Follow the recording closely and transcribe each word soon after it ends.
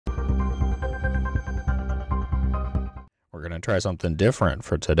going to try something different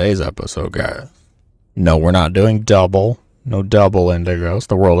for today's episode, guys. No, we're not doing double. No double Indigos.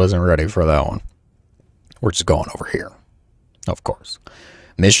 The world isn't ready for that one. We're just going over here. Of course.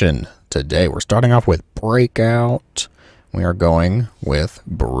 Mission today. We're starting off with Breakout. We are going with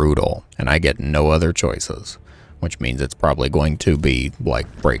Brutal. And I get no other choices. Which means it's probably going to be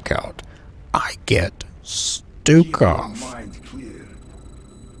like Breakout. I get Stukov,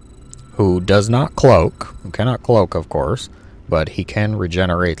 who does not cloak, who cannot cloak, of course, but he can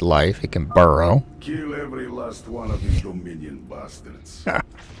regenerate life, he can burrow. Kill every last one of these Dominion bastards.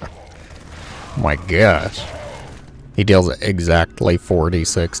 My gosh. He deals exactly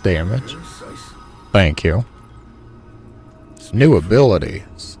 46 damage. Thank you. New ability,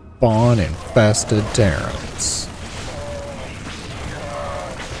 Spawn Infested Terrans.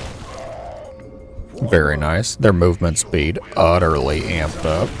 Very nice. Their movement speed utterly amped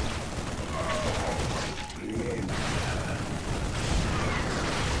up.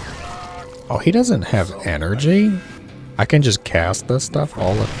 Oh, he doesn't have energy? I can just cast this stuff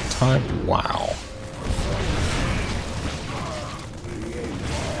all the time? Wow.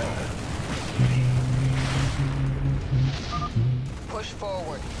 Push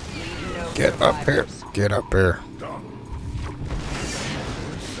forward. No Get up here. Get up here.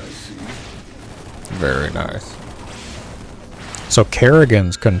 Very nice. So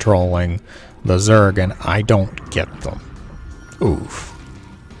Kerrigan's controlling the Zerg and I don't get them. Oof.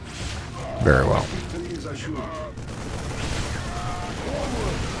 Very well.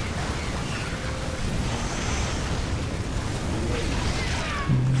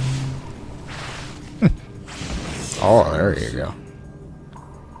 Oh, there you go.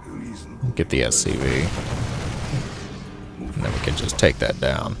 Get the SCV. And then we can just take that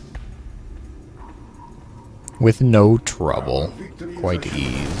down. With no trouble. Quite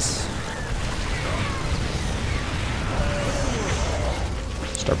ease.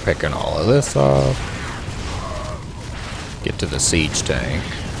 Start picking all of this up. Get to the siege tank.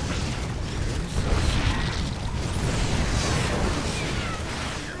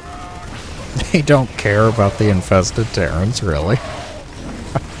 They don't care about the infested Terrans, really.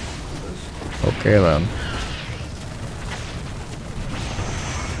 Okay then.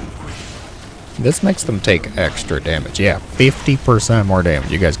 This makes them take extra damage. Yeah, 50% more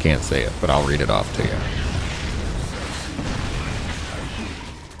damage. You guys can't see it, but I'll read it off to you.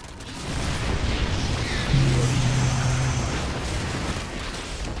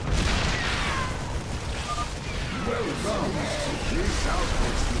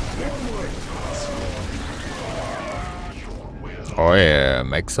 Oh yeah,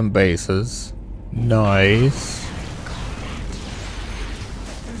 make some bases. Nice.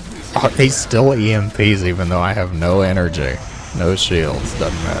 Oh, he still EMPs even though I have no energy. No shields,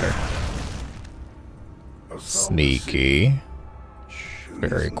 doesn't matter. Sneaky.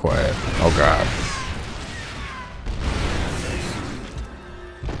 Very quiet. Oh god.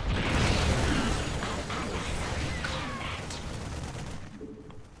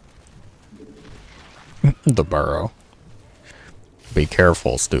 The burrow. Be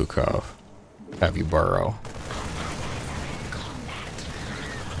careful, Stukov. Have you burrow.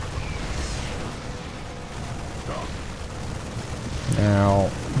 Now,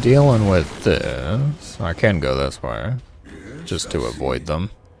 dealing with this, I can go this way, just to avoid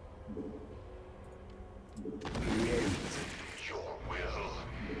them.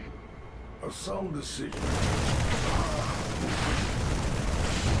 A sound decision.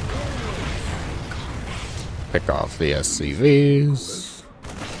 Pick off the SCVs.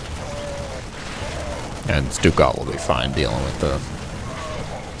 And Stukov will be fine dealing with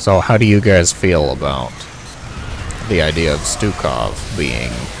this. So how do you guys feel about the idea of Stukov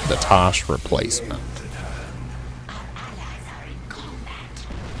being the Tosh replacement?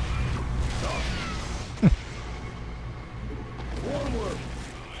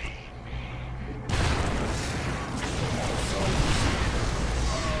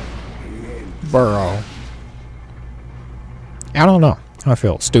 Burrow. I don't know how I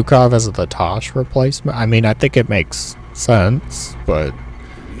feel. Stukov as the Tosh replacement? I mean, I think it makes sense, but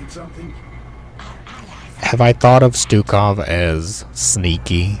have I thought of Stukov as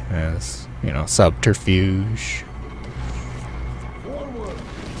sneaky, as, you know, subterfuge?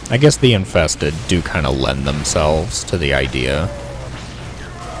 I guess the Infested do kind of lend themselves to the idea.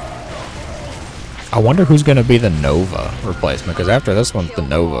 I wonder who's going to be the Nova replacement, because after this one's the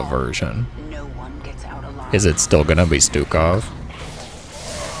Nova version. Is it still going to be Stukov?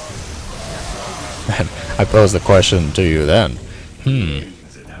 And I pose the question to you then.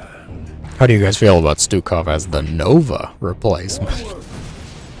 How do you guys feel about Stukov as the Nova replacement?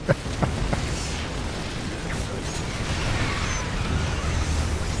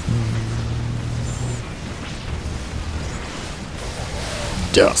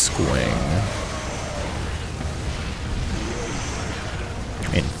 Duskwing.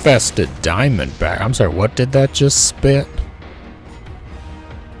 Infested Diamondback. I'm sorry, what did that just spit?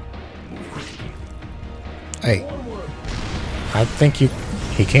 Hey. I think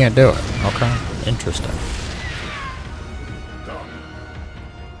he can't do it. Okay. Interesting.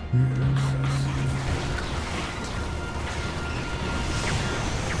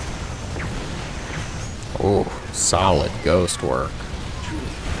 Oh, solid ghost work.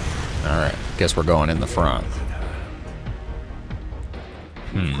 Alright, guess we're going in the front.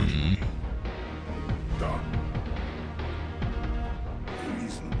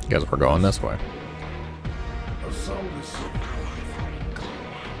 Guess we're going this way.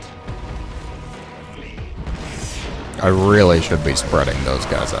 I really should be spreading those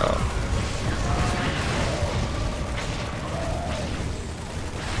guys out.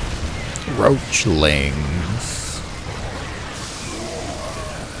 Roachlings.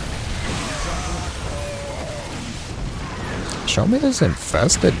 Show me this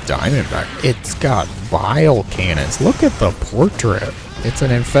infested diamondback. It's got bile cannons. Look at the portrait. It's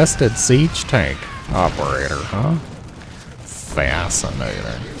an infested siege tank operator, huh?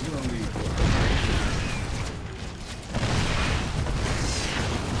 Fascinating.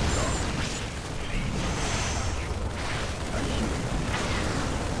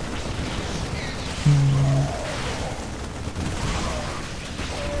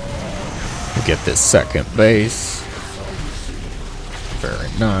 Get this second base. Very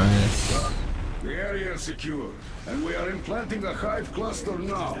nice. The area is secure, and we are implanting a hive cluster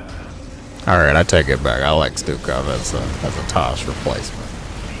now. Alright, I take it back. I like Stukov as a Tosh replacement.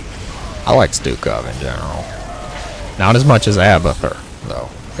 I like Stukov in general. Not as much as Abathur, though.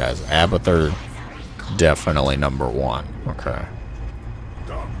 Guys, Abathur definitely #1. Okay.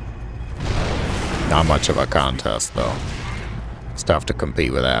 Not much of a contest, though. It's tough to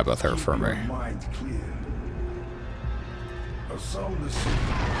compete with Abathur for me.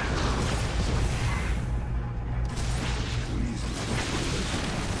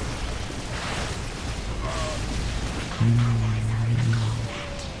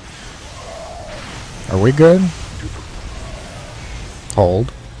 Are we good?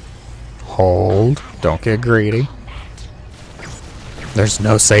 Hold. Hold. Don't get greedy. There's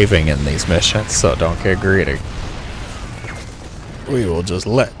no saving in these missions, so don't get greedy. We will just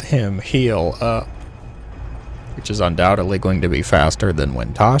let him heal up. Which is undoubtedly going to be faster than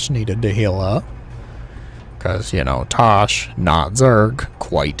when Tosh needed to heal up. Because, you know, Tosh, not Zerg,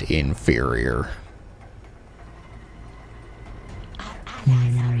 quite inferior.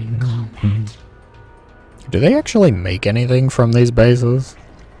 Do they actually make anything from these bases?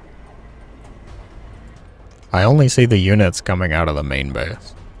 I only see the units coming out of the main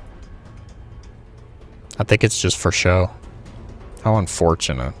base. I think it's just for show. How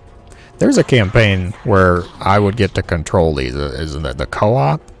unfortunate. There's a campaign where I would get to control these. Is the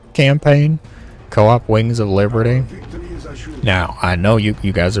co-op campaign? Co-op Wings of Liberty? Now, I know you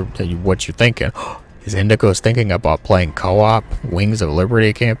guys are what you're thinking. Is Indigos thinking about playing co-op Wings of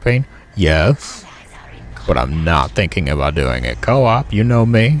Liberty campaign? Yes. But I'm not thinking about doing it co-op. You know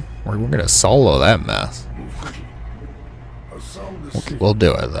me. We're going to solo that mess. We'll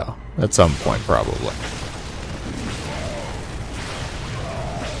do it, though. At some point, probably.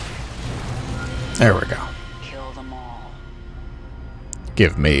 There we go. Kill them all.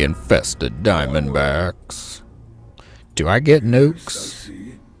 Give me infested diamondbacks. Do I get nukes?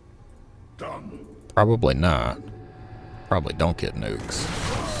 Probably not. Probably don't get nukes.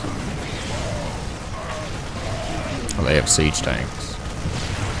 Oh, they have siege tanks.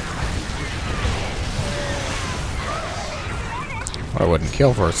 I wouldn't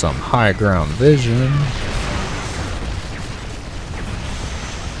kill for some high ground vision.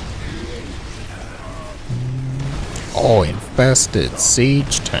 Oh, infested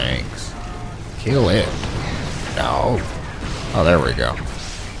siege tanks. Kill it. No. Oh, there we go.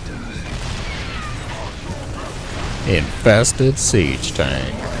 Infested siege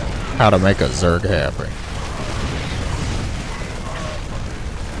tank. How to make a Zerg happy.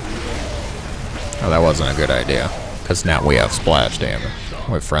 Oh, that wasn't a good idea. Because now we have splash damage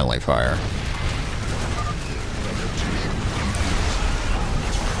with friendly fire.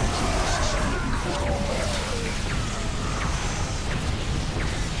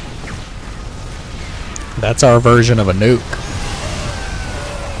 That's our version of a nuke.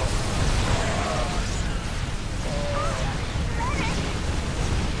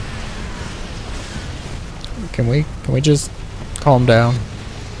 Can we just calm down?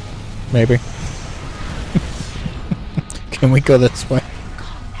 Maybe. Can we go this way?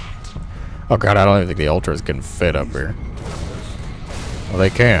 Oh god, I don't even think the ultras can fit up here. Well, they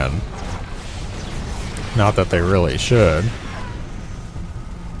can. Not that they really should.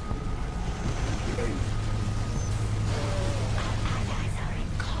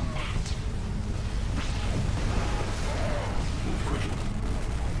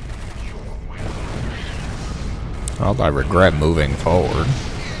 Well, I regret moving forward.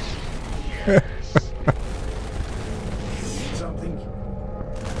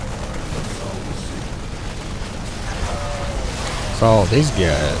 So these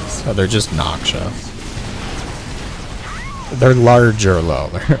guys, they're just noxious. They're larger though.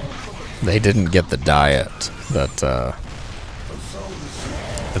 They didn't get the diet that that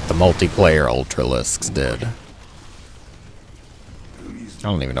the multiplayer Ultralisks did. I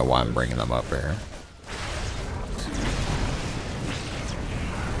don't even know why I'm bringing them up here.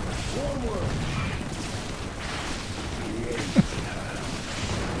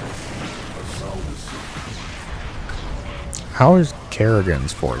 How is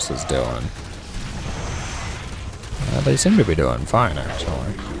Kerrigan's forces doing? They seem to be doing fine,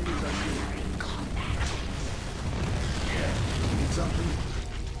 actually.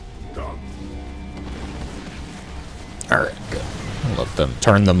 Alright, good. Let them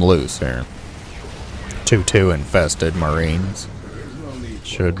turn them loose here. 2-2 infested Marines.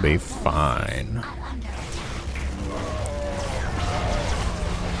 Should be fine.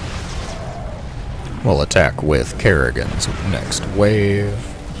 We'll attack with Kerrigan's next wave.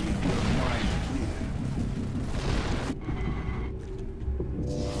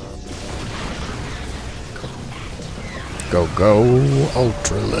 Go, go,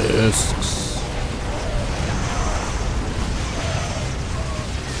 Ultralisks.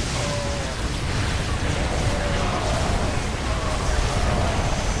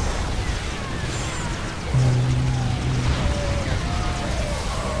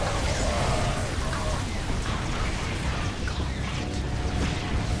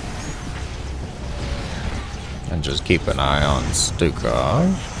 And just keep an eye on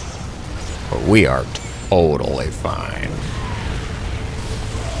Stukov. But we are totally fine.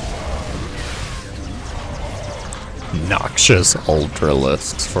 Noxious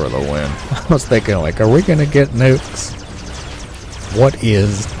Ultralisks for the win. I was thinking, like, are we gonna get nukes? What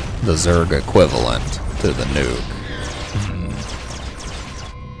is the Zerg equivalent to the nuke?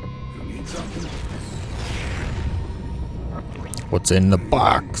 What's in the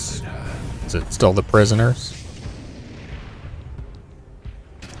box? Is it still the prisoners?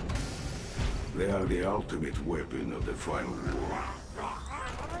 They are the ultimate weapon of the final war.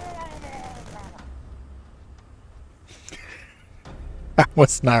 I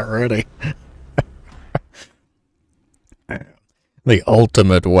was not ready. The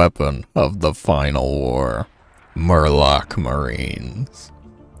ultimate weapon of the final war. Murloc Marines.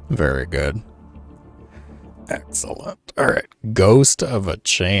 Very good. Excellent. Alright. Ghost of a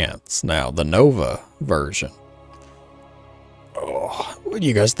Chance. Now, the Nova version. Oh, do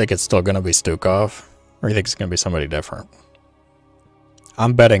you guys think it's still going to be Stukov? Or do you think it's going to be somebody different?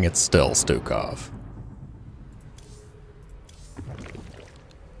 I'm betting it's still Stukov.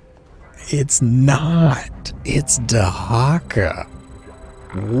 It's not. It's Dehaka.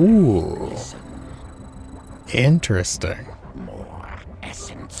 Ooh. Interesting. More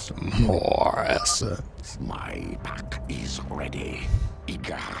essence. More essence. My pack is ready,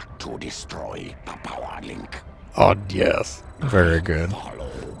 eager to destroy the power link. Oh, yes. Very good.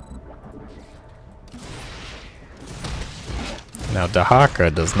 Now,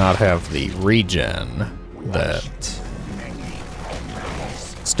 Dehaka does not have the regen that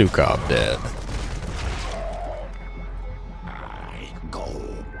Stukov did.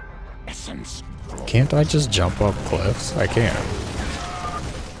 Can't I just jump up cliffs? I can.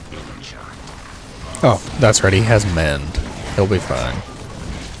 Oh, that's right. He has mend. He'll be fine.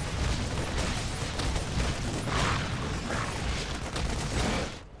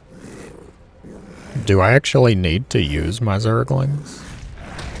 Do I actually need to use my Zerglings?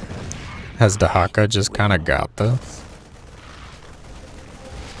 Has Dehaka just kind of got this?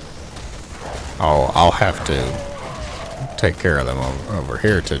 Oh, I'll have to take care of them over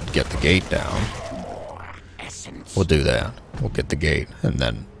here to get the gate down. We'll do that. We'll get the gate and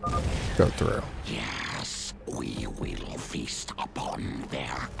then go through. Yes, we will feast upon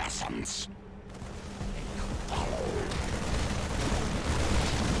their essence.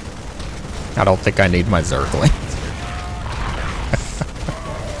 I don't think I need my Zerglings.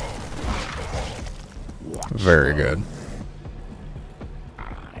 Very good.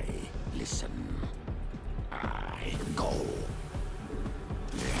 I listen. I go.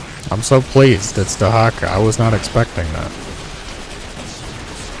 I'm so pleased it's Dehaka. I was not expecting that.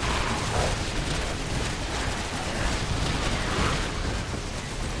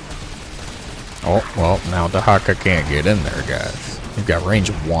 Oh, well, now Dehaka can't get in there, guys. You've got range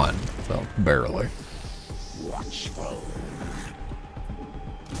of 1, so barely. Watchful.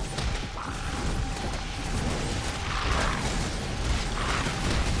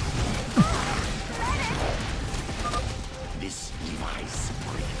 This device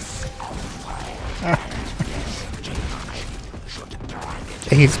breaks on fire.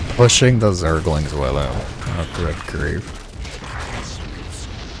 He's pushing the Zerglings with him. Oh, good grief.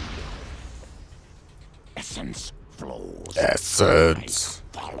 Essence flows. Essence.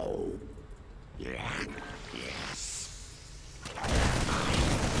 Follow. Yeah. Yes.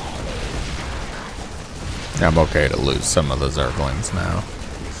 I'm okay to lose some of the Zerglings now.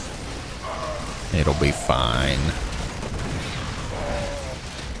 It'll be fine.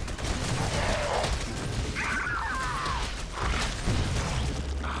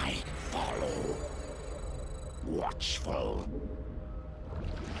 I follow. Watchful.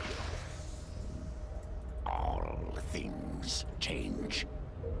 All things change.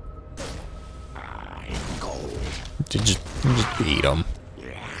 I go. You just beat him.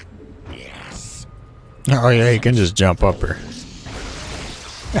 Yeah. Yes. Oh yeah, you can just jump up here.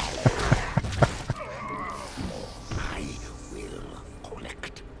 I will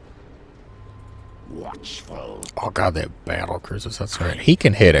collect. Watchful. Oh god, they have battle cruisers, that's right. He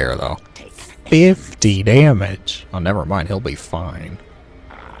can hit air though. 50 damage. Oh, never mind, he'll be fine.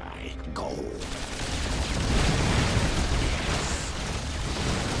 I go.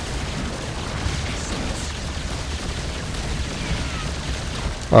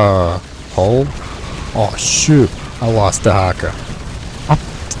 Hold? Oh shoot, I lost Dehaka. Oh,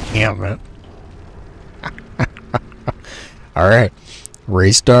 damn it. Alright,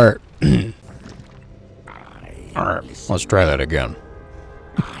 restart. Alright, let's try that again.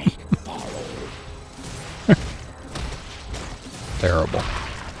 I follow. Terrible.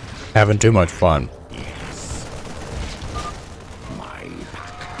 Having too much fun. Yes. My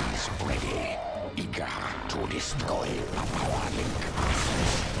pack is ready. Eager to destroy the power link.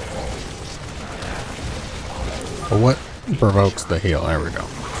 What provokes the heal? There we go.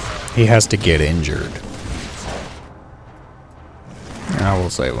 He has to get injured. I will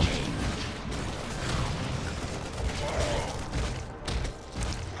save him.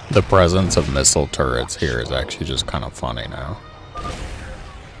 The presence of missile turrets here is actually just kind of funny now.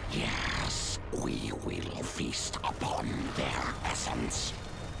 Yes, we will feast upon their essence.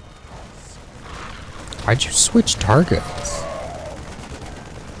 Why'd you switch targets?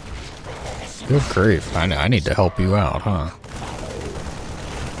 Good grief. I need to help you out, huh?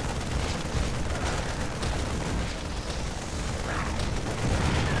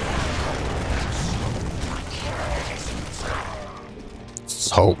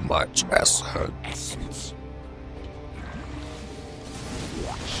 So much essence. Essence.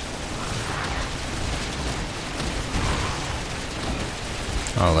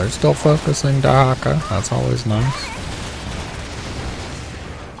 Oh, they're still focusing Dehaka. That's always nice.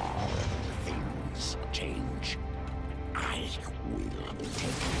 Things change. I will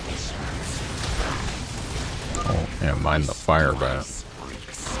take essence. Oh, yeah, mind the fire bat.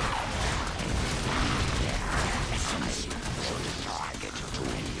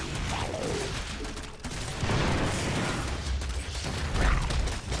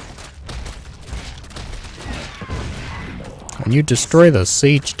 When you destroy the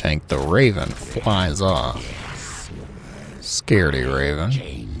siege tank, the Raven flies off. Scaredy Raven.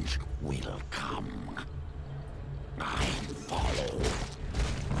 Change will come. I follow.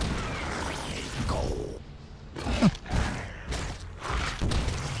 I go.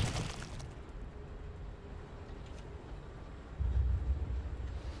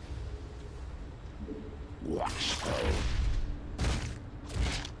 Watchful.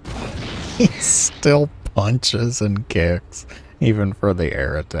 He still punches and kicks, even for the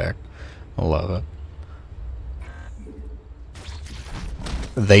air attack. I love it.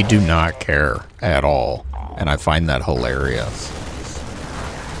 They do not care at all, and I find that hilarious.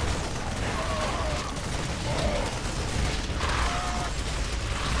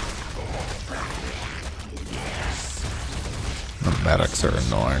 The medics are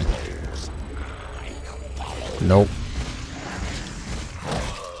annoying. Nope.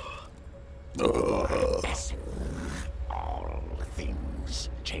 All things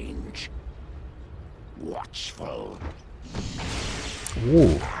change. Watchful.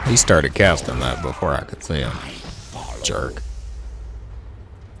 Ooh, he started casting that before I could see him. Jerk.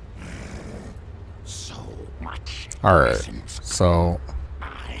 So much. Alright, so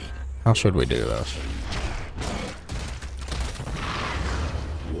how should we do this?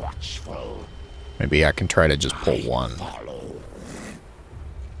 Watchful. Maybe I can try to just pull one. Follow.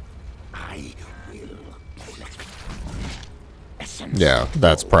 I Yeah,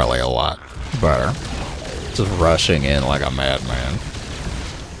 that's probably a lot better. Just rushing in like a madman.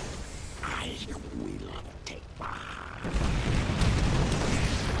 I will take part.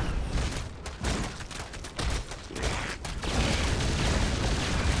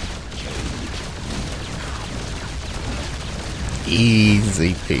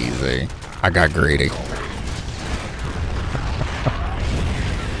 Easy peasy. I got greedy.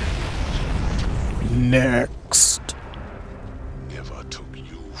 Next. Never took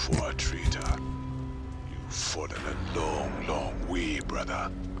you for a traitor. You've fallen a long, long way, brother.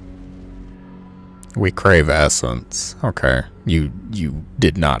 We crave essence. Okay. You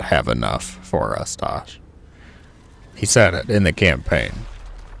did not have enough for us, Tosh. He said it in the campaign.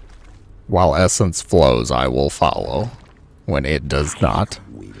 While essence flows, I will follow. When it does not,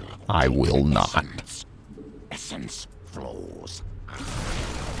 I will not. Essence flows.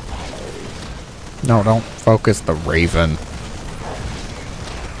 No, don't focus the raven.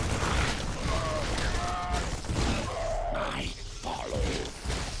 I follow.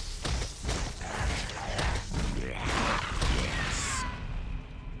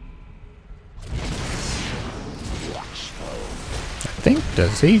 I think,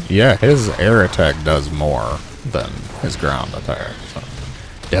 does he? Yeah, his air attack does more than his ground attack. So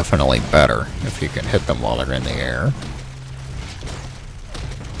definitely better if you can hit them while they're in the air.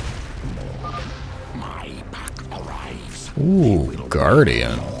 My pack arrives. Ooh,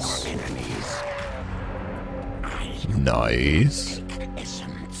 guardians. Enemies. Nice.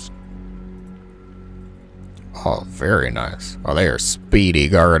 Essence. Oh, very nice. Oh, they are speedy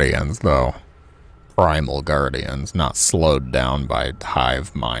guardians, though. Primal guardians, not slowed down by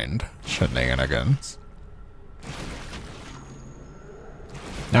hive mind shenanigans.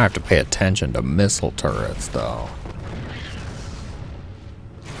 Now I have to pay attention to missile turrets, though.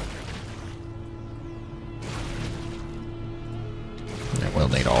 And we'll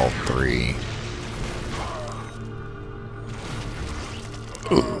need all three.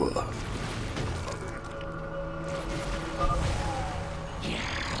 Ooh.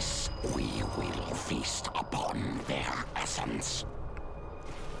 Yes, we will feast upon their essence.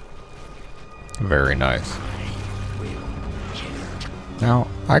 Very nice. Now,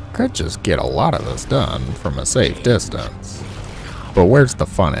 I could just get a lot of this done from a safe distance. But where's the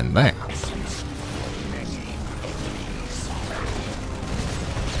fun in that?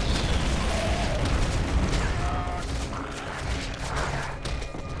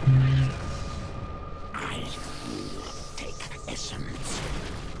 I will take essence.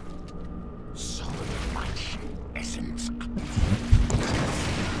 So much essence.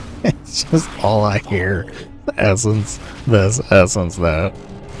 It's just all I hear. Essence, this, essence, that.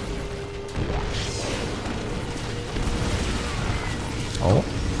 Oh,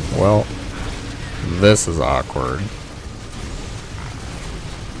 well, this is awkward.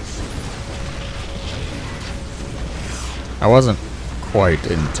 I wasn't quite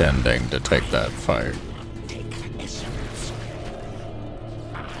intending to take that fight. Take essence.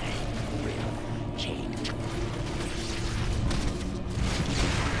 I will change.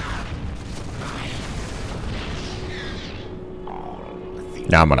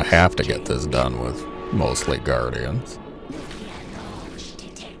 Now I'm gonna have to get this done with mostly guardians.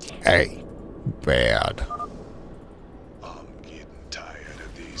 Hey, bad. I'm getting tired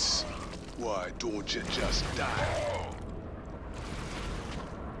of this. Why don't you just die?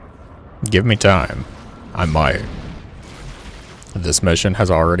 Give me time. I might. This mission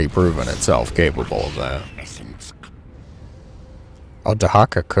has already proven itself capable of that. Essence. Oh,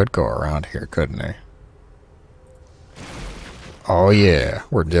 Dehaka could go around here, couldn't he? Oh yeah,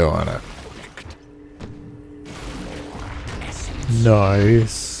 we're doing it.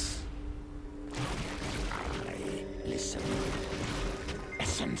 Nice. Listen.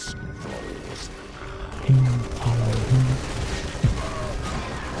 Essence flows.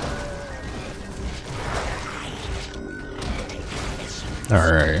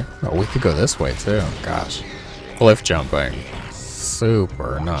 Alright. Oh, we could go this way too. Gosh. Cliff jumping.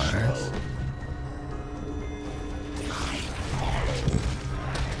 Super nice.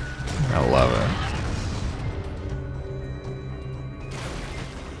 I love it.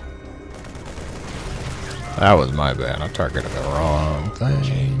 That was my bad. I targeted the wrong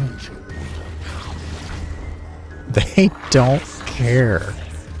thing. They don't care.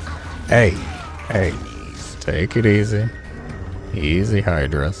 Hey, hey, take it easy. Easy,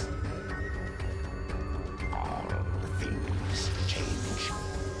 Hydras. Things change.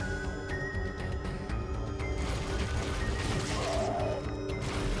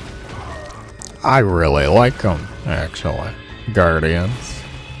 I really like them, actually. Guardians.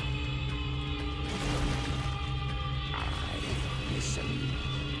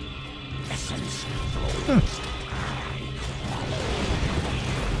 Essence flows.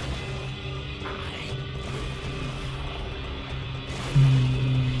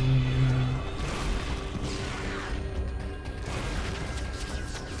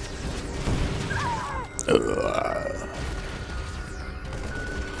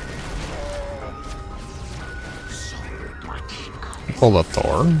 Pull the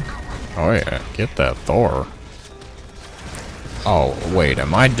Thor. Oh yeah, get that Thor. Oh wait,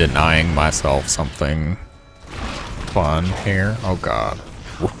 am I denying myself something fun here? Oh god.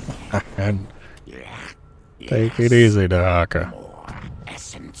 Take it easy, Dehaka.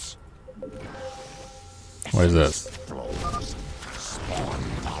 Essence. What is this? Flows. Spawn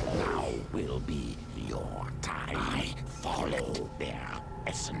now will be your time. Follow their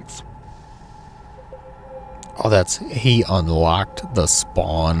essence. Oh, that's... he unlocked the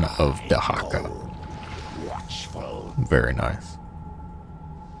spawn of Dehaka. Watchful. Very nice.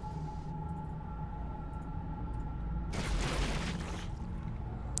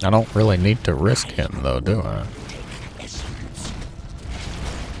 I don't really need to risk him, though, do I? Essence.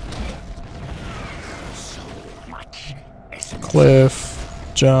 So much essence.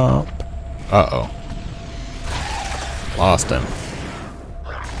 Cliff. Jump. Uh-oh. Lost him.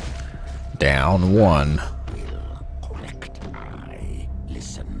 Down one. Correct. I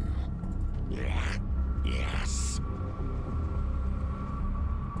listen. Yes.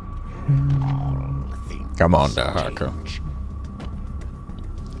 All things Come on, Dehaka. change.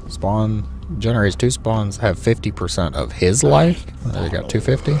 Spawn generates 2 spawns, have 50% of his life. They got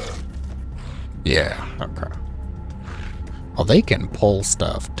 250. Yeah, okay. Oh, they can pull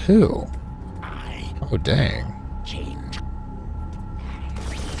stuff too. Oh, dang. Change.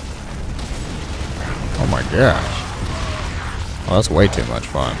 Oh my gosh. Oh, that's way too much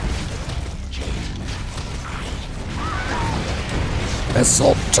fun.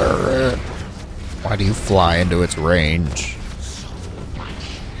 Missile turret. Why do you fly into its range?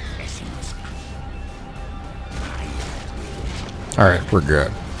 Alright, we're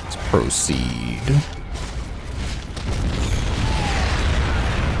good. Let's proceed.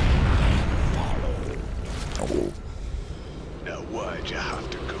 Oh. Now why'd you have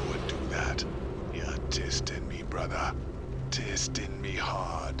to go and do that? You're testing me, brother. Testing me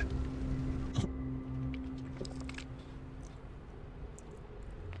hard.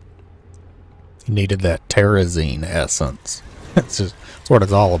 He needed that terrazine essence. That's what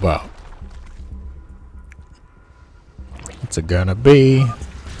it's all about. What's it gonna be?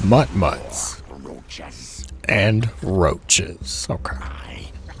 Mutt-mutts. Roaches. And roaches. Okay.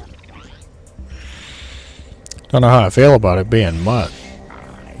 Don't know how I feel about it being mutt.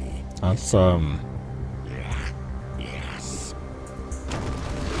 That's, Yes.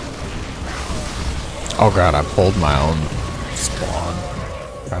 oh god, I pulled my own spawn.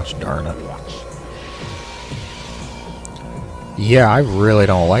 Gosh darn it. Yeah, I really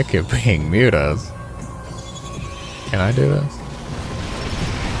don't like it being mutas. Can I do this?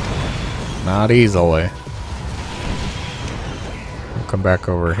 Not easily. We'll come back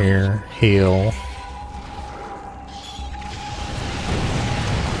over here. Heal.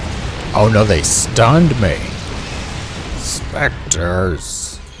 Oh no, they stunned me.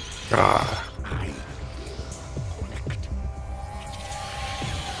 Specters. God.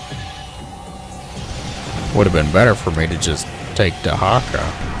 Would have been better for me to just take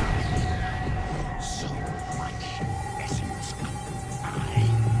Dehaka.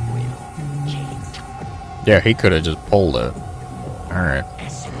 Yeah, he could have just pulled it. Alright.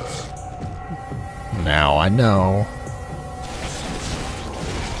 Now I know.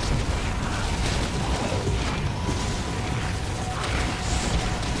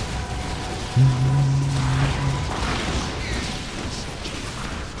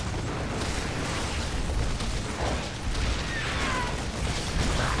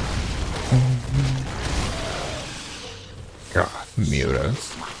 God,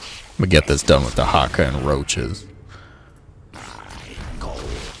 mutas. I'm gonna get this done with the Dehaka and roaches.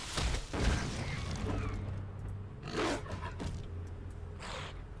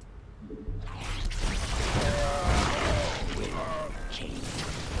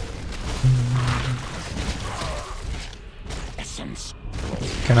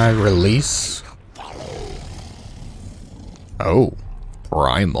 Can I release? Oh,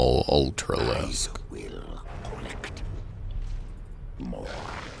 Primal Ultralisk. Will collect more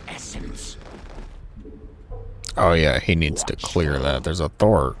essence. Oh yeah, he needs to clear that. There's a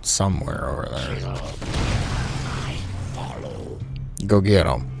Thor somewhere over there. Go get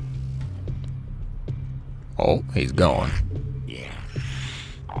him. Oh, he's going. Yeah.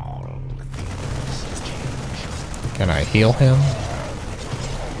 All things change. Can I heal him?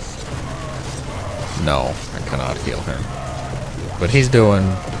 No, I cannot heal him. But he's doing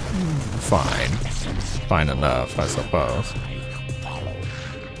fine. Fine enough, I suppose.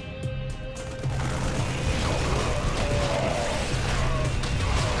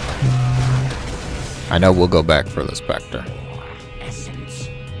 I know we'll go back for the Spectre.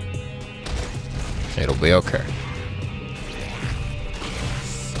 It'll be okay.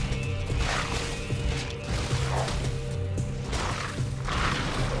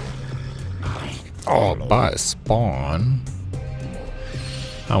 Oh, by spawn.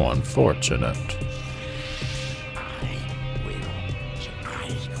 How unfortunate.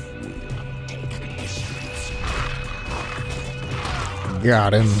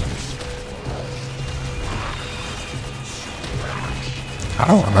 Got him. I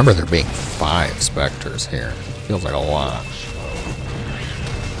don't remember there being 5 Spectres here. Feels like a lot.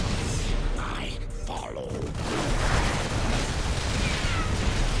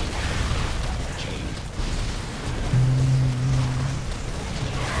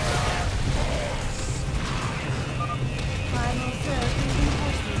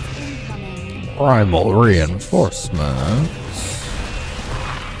 Primal reinforcements.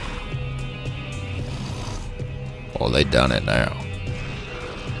 Oh, they done it now.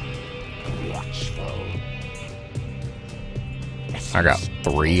 I got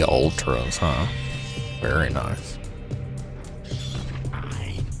 3 ultras, huh? Very nice.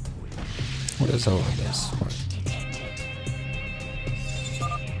 What is over this way?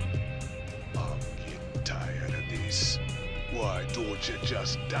 I'm getting tired of this. Why don't you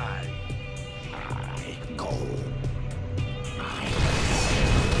just die?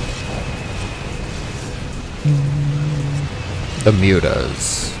 The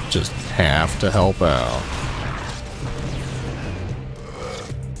mutas just have to help out.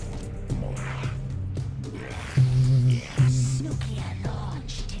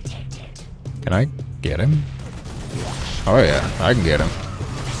 Can I get him? Oh yeah, I can get him.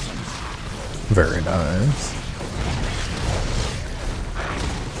 Very nice.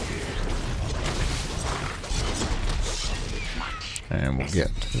 And we'll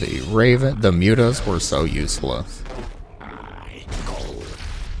get the Raven. The mutas were so useless.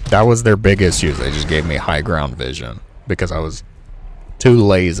 That was their biggest use. They just gave me high ground vision because I was too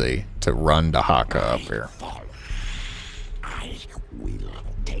lazy to run Dehaka up here. I will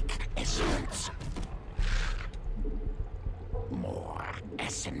take essence. More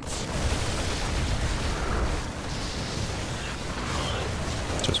essence.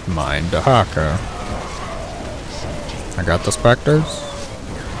 Just mine Dehaka. I got the Spectres.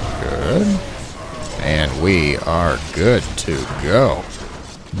 Good. And we are good to go.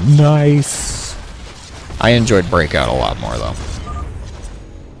 Nice. I enjoyed Breakout a lot more though.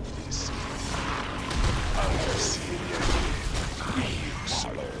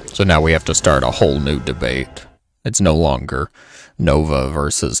 So now we have to start a whole new debate. It's no longer Nova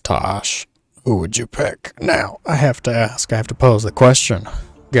versus Tosh. Who would you pick? Now, I have to ask, I have to pose the question.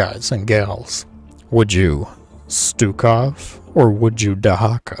 Guys and gals, would you Stukov or would you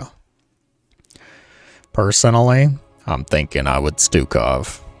Dehaka? Personally, I'm thinking I would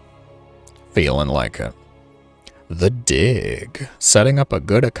Stukov. Feeling like it. The dig. Setting up a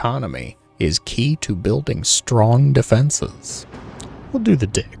good economy is key to building strong defenses. We'll do the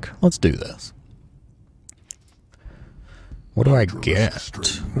dig. Let's do this. What do I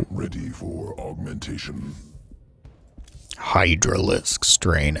get? Ready for augmentation. Hydralisk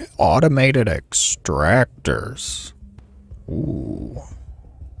strain. Automated extractors. Ooh.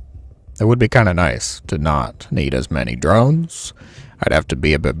 It would be kind of nice to not need as many drones. I'd have to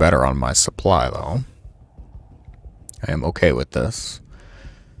be a bit better on my supply, though. I am okay with this.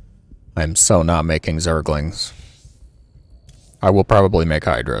 I am so not making Zerglings. I will probably make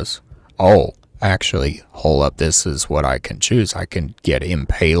Hydras. Oh, actually, hold up. This is what I can choose. I can get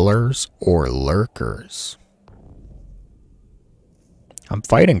Impalers or Lurkers. I'm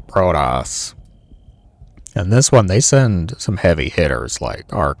fighting Protoss. And this one, they send some heavy hitters like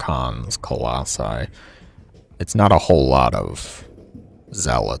Archons, Colossi. It's not a whole lot of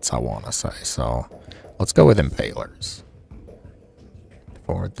Zealots, I want to say. So let's go with Impalers.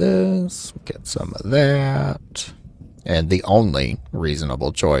 For this, get some of that. And the only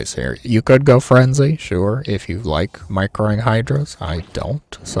reasonable choice here. You could go Frenzy, sure, if you like microing Hydras. I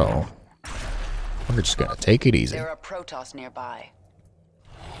don't, so we're just going to take it easy. There are Protoss nearby.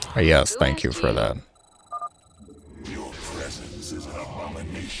 Yes, thank you for that. Your presence is an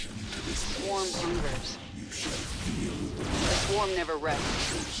abomination to this Swarm hungers. You shall feel the The swarm never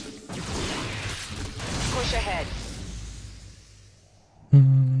rests. Push ahead.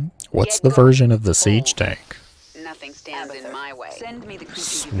 What's the version of the siege tank? Nothing Nothing stands in my way. Send me the creature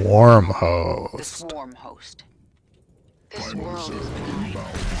Swarm the host. swarm host. This Primal world is Zerg mine.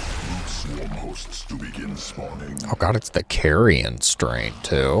 inbound. Need swarm hosts to begin spawning. Oh god, it's the carrion strain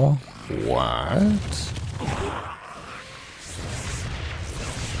too. What?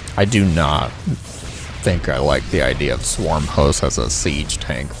 I do not think I like the idea of swarm host as a siege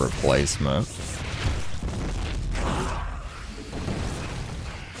tank replacement.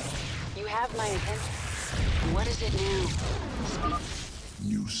 You have my attention. What is it now?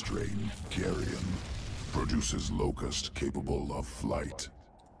 New strain, carrion, produces locust capable of flight.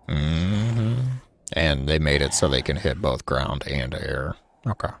 And they made it so they can hit both ground and air.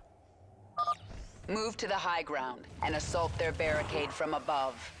 Okay. Move to the high ground and assault their barricade from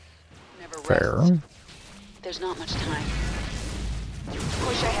above. Never Fair. rest. There's not much time.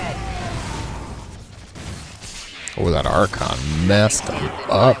 Push ahead. Oh, that Archon messed them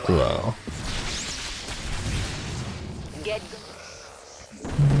up though. Get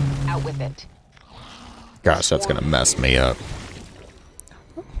out with it. Gosh, that's gonna mess me up.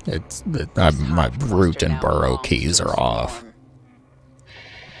 My root and burrow keys are off.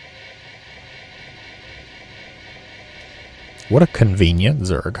 What a convenient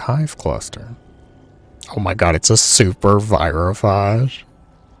Zerg hive cluster. Oh my god, it's a super virophage.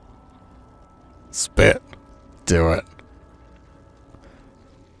 Spit. Do it.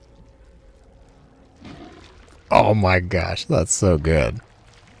 Oh my gosh, that's so good.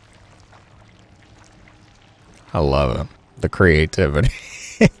 I love it. The creativity.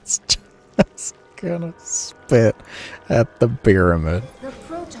 It's just gonna spit at the pyramid. The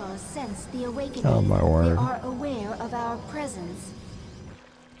Protoss sense the awakening. Oh my word. They are aware of our presence.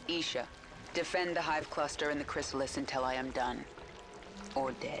 Isha, defend the hive cluster and the chrysalis until I am done.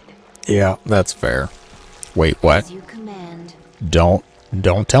 Or dead. Yeah, that's fair. Wait, what? As you command. Don't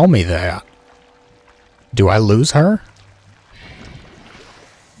tell me that. Do I lose her?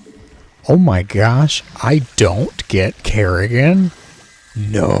 Oh my gosh, I don't get Kerrigan?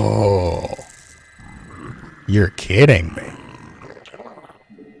 No. You're kidding me.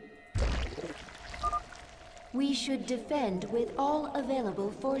 We should defend with all available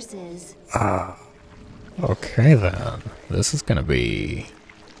forces. Okay then. This is gonna be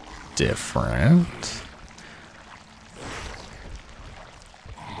different.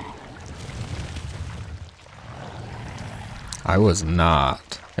 I was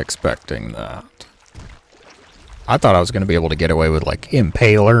not expecting that. I thought I was going to be able to get away with like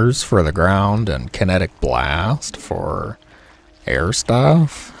impalers for the ground and kinetic blast for air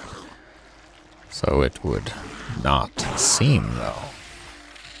stuff. So it would not seem though.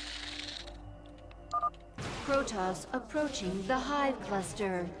 Protoss approaching the hive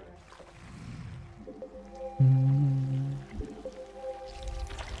cluster.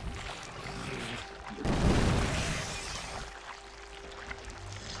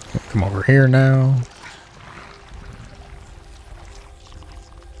 Come over here now.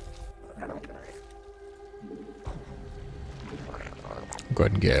 Go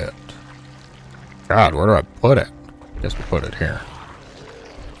ahead and get... God, where do I put it? Guess we put it here.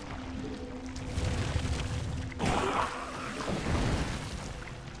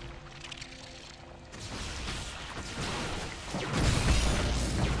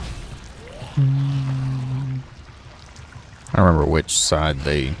 I don't remember which side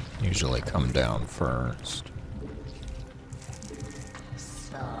they usually come down first.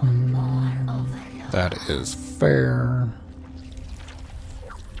 That is fair.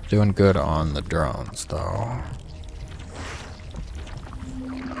 Doing good on the drones, though.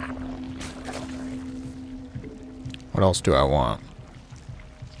 What else do I want?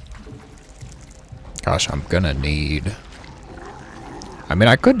 Gosh, I'm gonna need... I mean,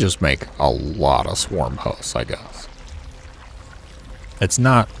 I could just make a lot of swarm hosts, I guess. It's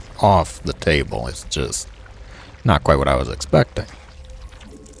not off the table, it's just not quite what I was expecting.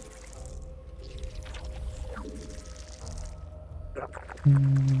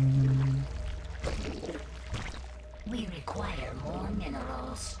 We require more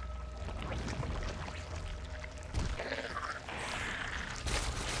minerals.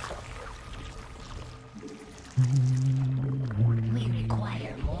 We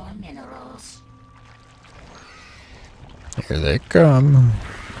require more minerals. Here they come.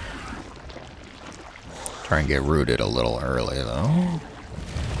 Try and get rooted a little early, though.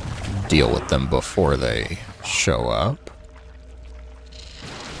 Deal with them before they show up.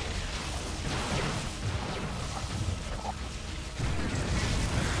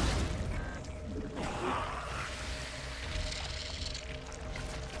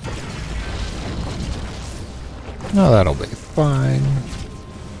 No, that'll be fine.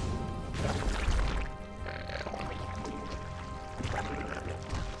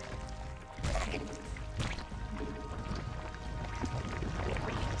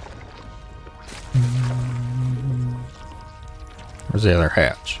 Where's the other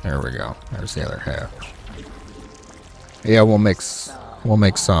hatch? There we go. There's the other hatch. Yeah, we'll make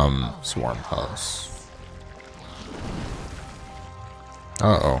some swarm hosts.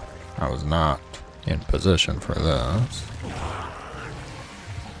 Uh-oh. I was not in position for this.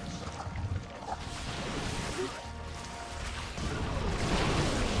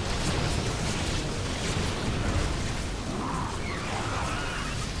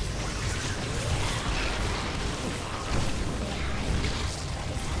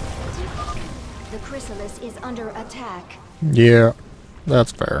 The chrysalis is under attack. Yeah,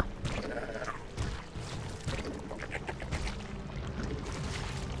 that's fair.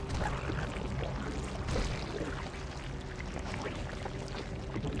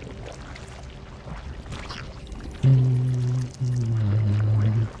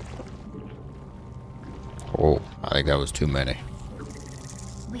 Oh, I think that was too many.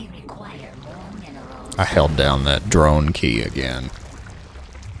 We require more minerals. I held down that drone key again.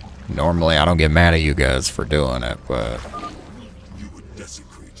 Normally, I don't get mad at you guys for doing it, but... You would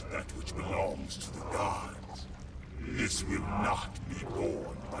desecrate that which belongs to the gods. This will not be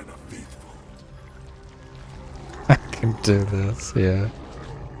borne by the faithful. I can do this, yeah.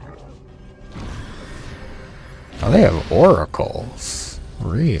 Oh, they have oracles.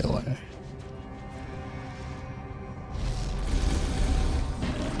 Really?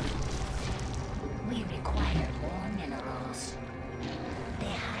 We require more minerals. The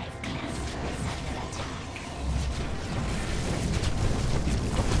hive cluster is under attack.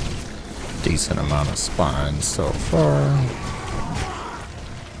 Decent amount of spines so far.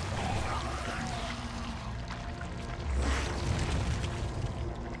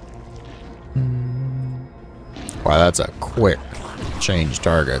 Wow, that's a quick change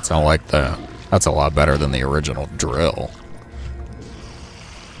targets. I like that. That's a lot better than the original drill.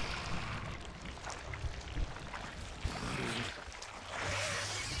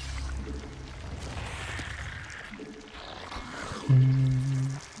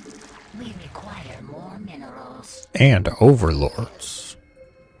 We require more minerals. And overlords.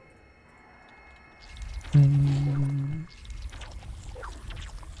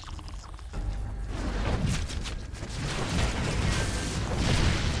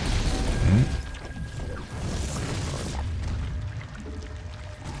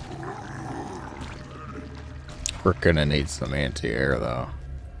 We're gonna need some anti-air though.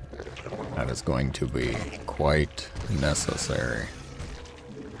 That is going to be quite necessary.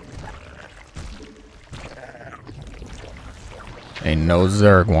 Ain't no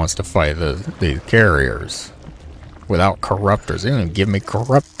Zerg wants to fight the carriers without corruptors. They don't even give me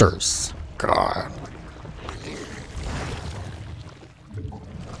corruptors. God.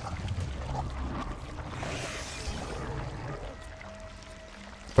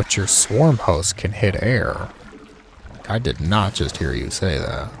 But your swarm host can hit air. I did not just hear you say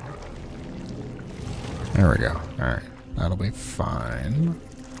that. There we go. Alright. That'll be fine.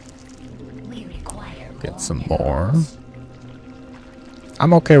 We require Get some more.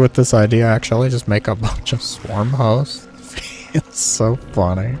 I'm okay with this idea, actually. Just make a bunch of swarm hosts. It's so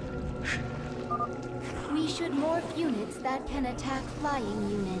funny. We should morph units that can attack flying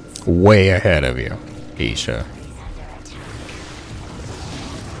units. Way ahead of you, Isha.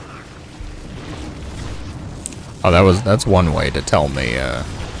 Oh, that's one way to tell me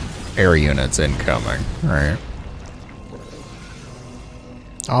air units incoming, right?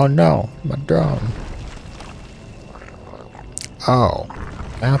 Oh no, my drone. Oh,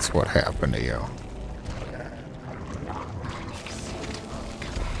 that's what happened to you.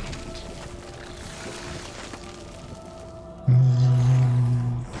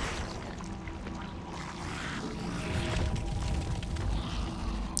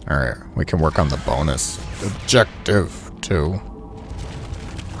 Alright, we can work on the bonus objective too.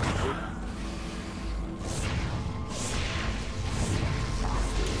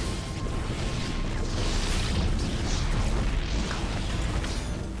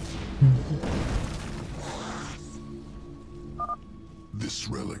 This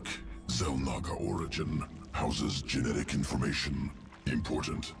relic, Zelnaga origin, houses genetic information.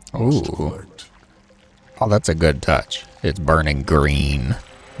 Important. Must Ooh. collect. Oh, that's a good touch. It's burning green,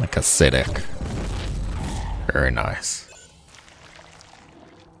 like acidic. Very nice.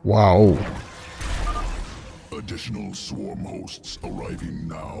 Wow. Additional swarm hosts arriving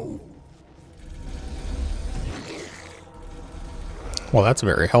now. Well, that's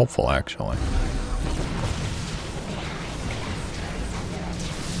very helpful, actually.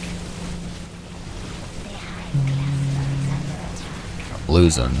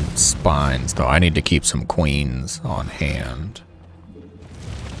 losing spines, though. I need to keep some queens on hand.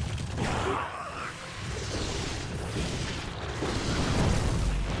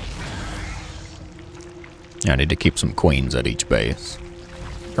 I need to keep some queens at each base.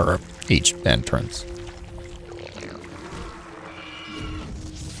 Or each entrance.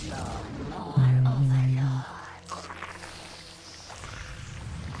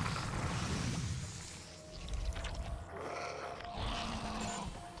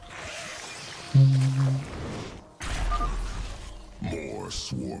 More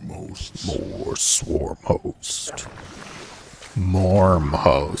swarm hosts. More swarm host. More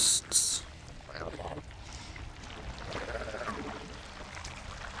hosts.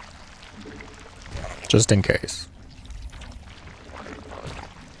 Just in case.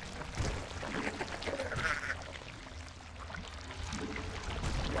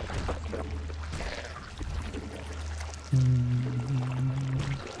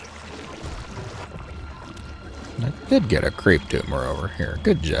 I did get a creep tumor over here.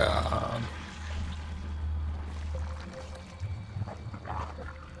 Good job.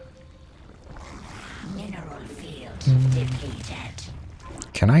 Mineral field depleted.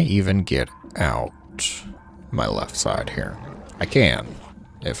 Can I even get out my left side here? I can,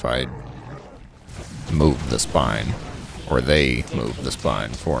 if I move the spine, or they move the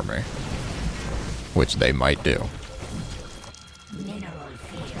spine for me, which they might do. Mineral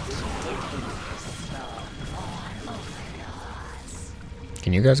field depleted.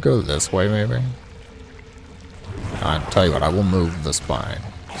 Can you guys go this way, maybe? I'll tell you what, I will move the spine,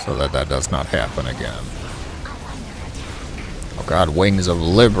 so that that does not happen again. Oh god, Wings of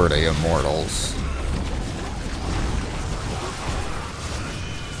Liberty, Immortals.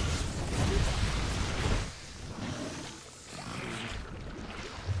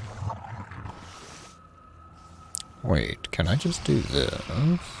 Wait, can I just do this?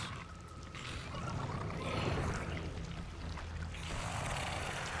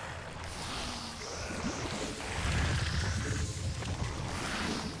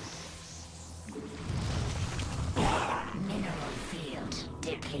 Mineral field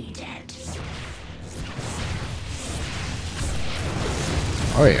depleted.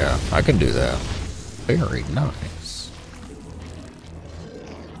 Oh yeah, I can do that. Very nice.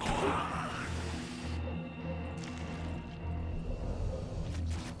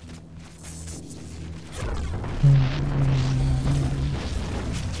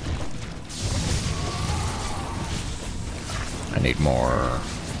 I need more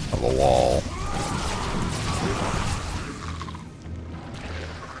of a wall.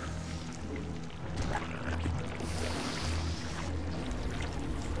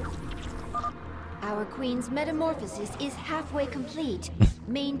 Our queen's metamorphosis is halfway complete.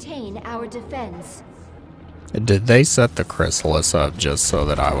 Maintain our defense. Did they set the chrysalis up just so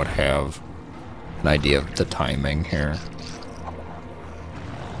that I would have an idea of the timing here?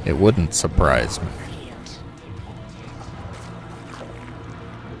 It wouldn't surprise me.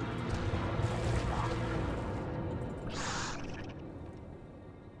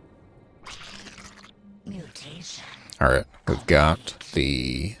 Mutation. Alright, we've got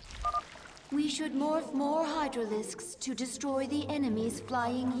the... We should morph more hydralisks to destroy the enemy's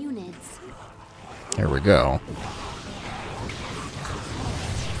flying units. Here we go.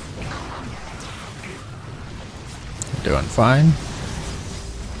 Doing fine.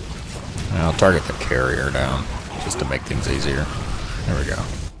 I'll target the carrier down, just to make things easier. There we go.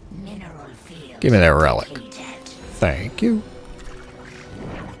 Mineral field Give me that relic. depleted. Thank you.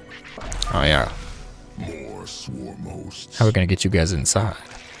 Oh yeah. More swarm hosts. How are we gonna get you guys inside?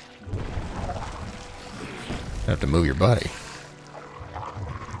 You have to move your buddy.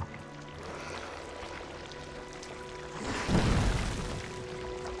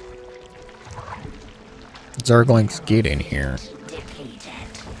 Zerglings, get in here. Depleted.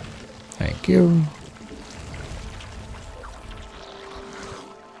 Thank you.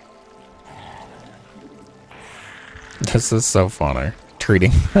 This is so funny.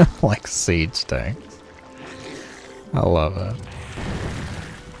 Treating them like siege tanks. I love it.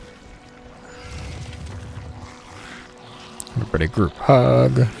 Everybody group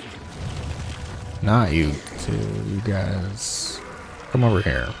hug. Not you two, you guys. Come over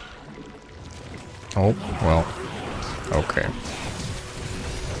here. Oh, well. Okay.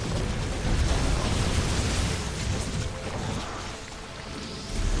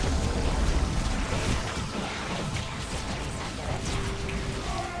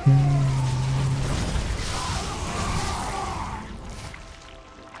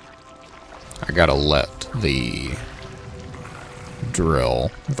 I gotta let the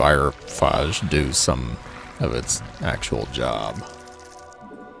drill Virphage do some of its actual job.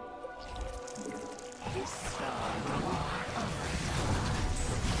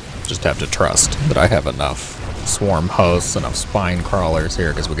 Just have to trust that I have enough swarm hosts, enough spine crawlers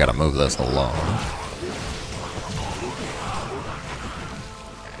here, because we gotta move this alone.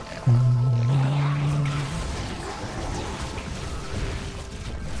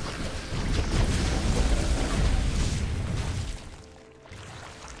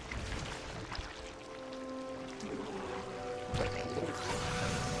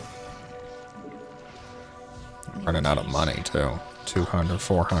 Running out of money too. 200,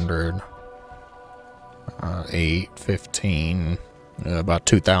 400, 8, 15, about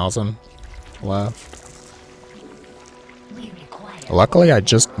 2,000 left. Luckily I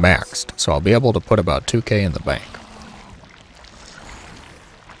just maxed, so I'll be able to put about 2K in the bank.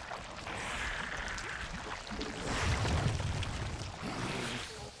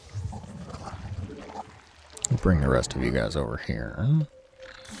 Bring the rest of you guys over here.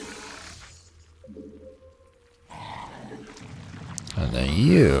 And then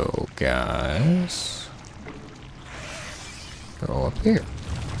you guys go up here.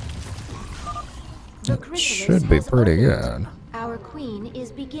 That should be pretty good. Our queen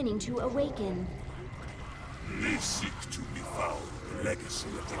is beginning to awaken. They seek to befoul the legacy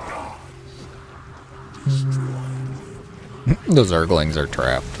of the gods. The Zerglings are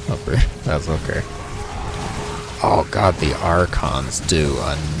trapped up here. That's okay. Oh god, the Archons do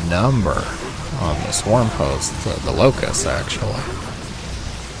a number on the swarm hosts, the locusts actually.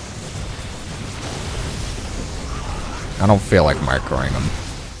 I don't feel like microing them.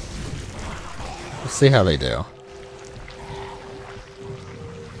 Let's see how they do.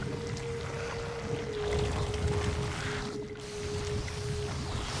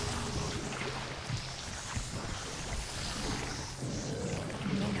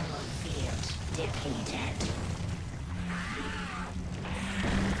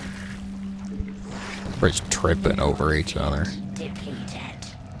 Everybody's tripping over each other.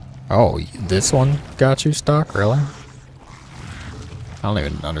 Oh, this one got you stuck? Really? I don't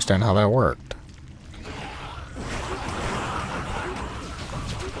even understand how that worked.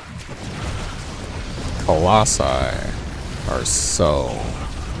 Colossi are so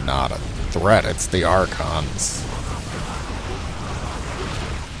not a threat. It's the Archons.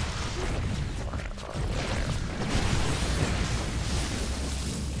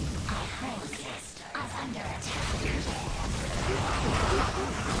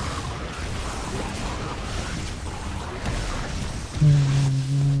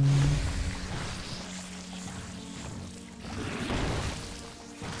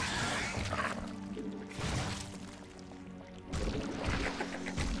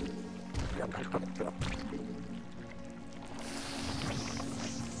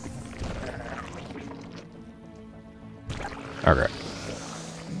 Okay.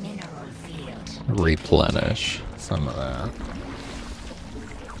 Replenish some of that.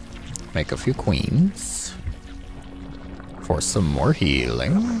 Make a few queens for some more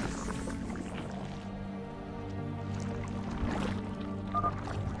healing.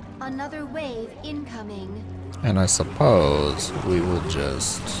 Another wave incoming. And I suppose we will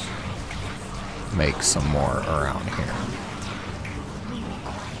just make some more around here.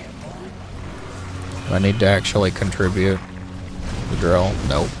 Do I need to actually contribute the drill?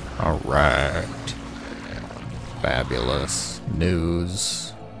 Nope. Alright. Fabulous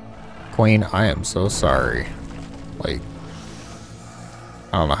news. Queen, I am so sorry. Like,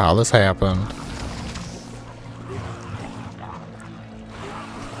 I don't know how this happened.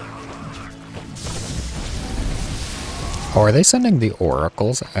 Oh, are they sending the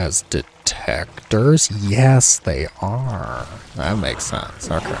oracles as detectors? Yes, they are. That makes sense.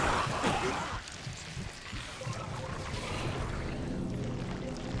 Okay.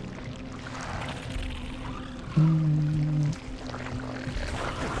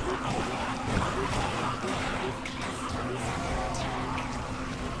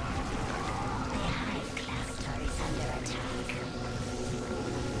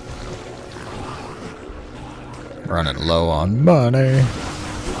 Running low on money.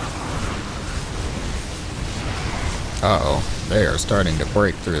 Uh-oh, they are starting to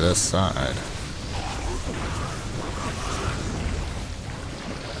break through this side.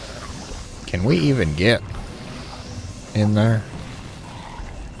 Can we even get in there?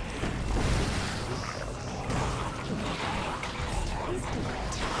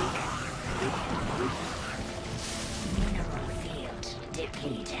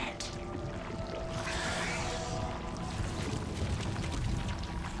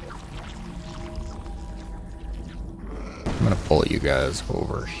 I'm gonna pull you guys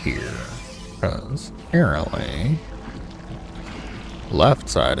over here, because apparently Left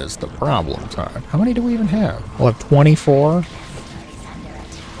side is the problem side. How many do we even have? We'll have 24?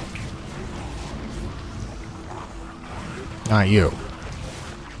 Not you.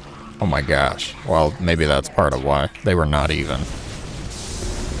 Oh my gosh. Well, maybe that's part of why. They were not even.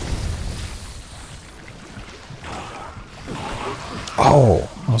 Oh,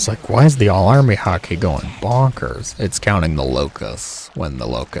 I was like, why is the all-army hockey going bonkers? It's counting the locusts when the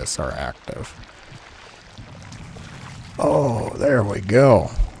locusts are active. Oh, there we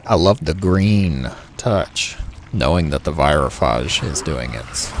go. I love the green touch, knowing that the virophage is doing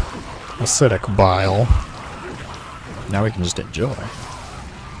its acidic bile. Now we can just enjoy.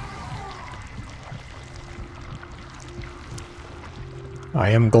 I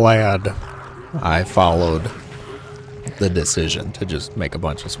am glad I followed the decision to just make a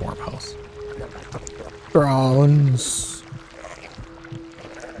bunch of swarm house. Drones.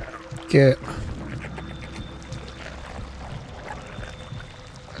 Get.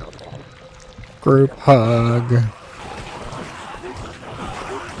 Group hug.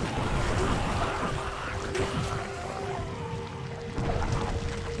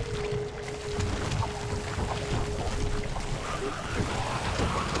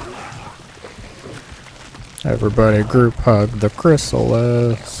 Everybody group hug the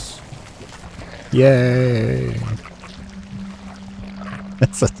chrysalis. Yay.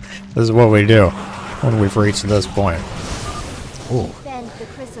 This is what we do when we've reached this point. Ooh.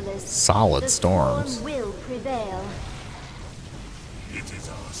 Solid storms. Will prevail.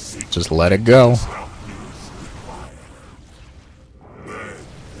 Just let it go.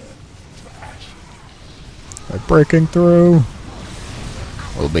 They're breaking through.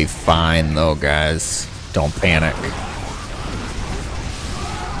 We'll be fine though, guys. Don't panic.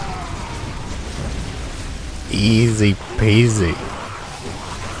 Easy peasy.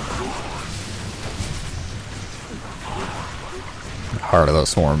 Heart of the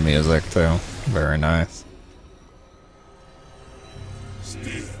swarm music too. Very nice.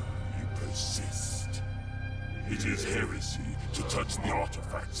 Still you persist. It is heresy to touch the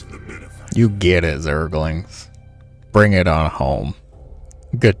artifacts of the benefactor. You get it, Zerglings. Bring it on home.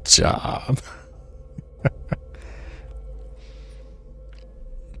 Good job.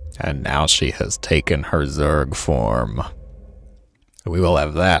 And now she has taken her Zerg form. We will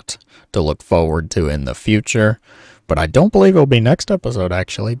have that to look forward to in the future. But I don't believe it'll be next episode,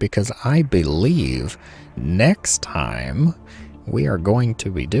 actually, because I believe next time we are going to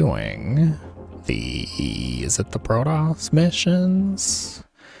be doing the... Is it the Protoss missions?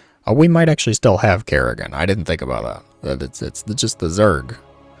 Oh, we might actually still have Kerrigan. I didn't think about that. It's just the Zerg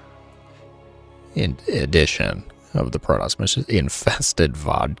in edition of the Protoss missions. Infested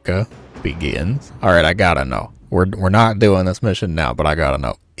vodka begins. All right, I gotta know. We're not doing this mission now, but I gotta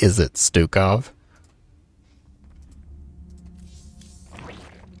know. Is it Stukov?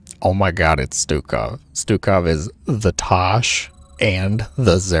 Oh my god, it's Stukov. Stukov is the Tosh and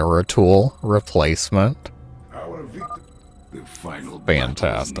the Zeratul replacement. Our victim, the final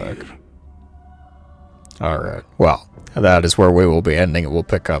Fantastic. Alright, well, that is where we will be ending it. We'll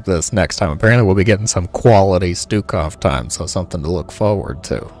pick up this next time. Apparently we'll be getting some quality Stukov time, so something to look forward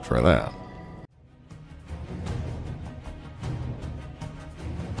to for that.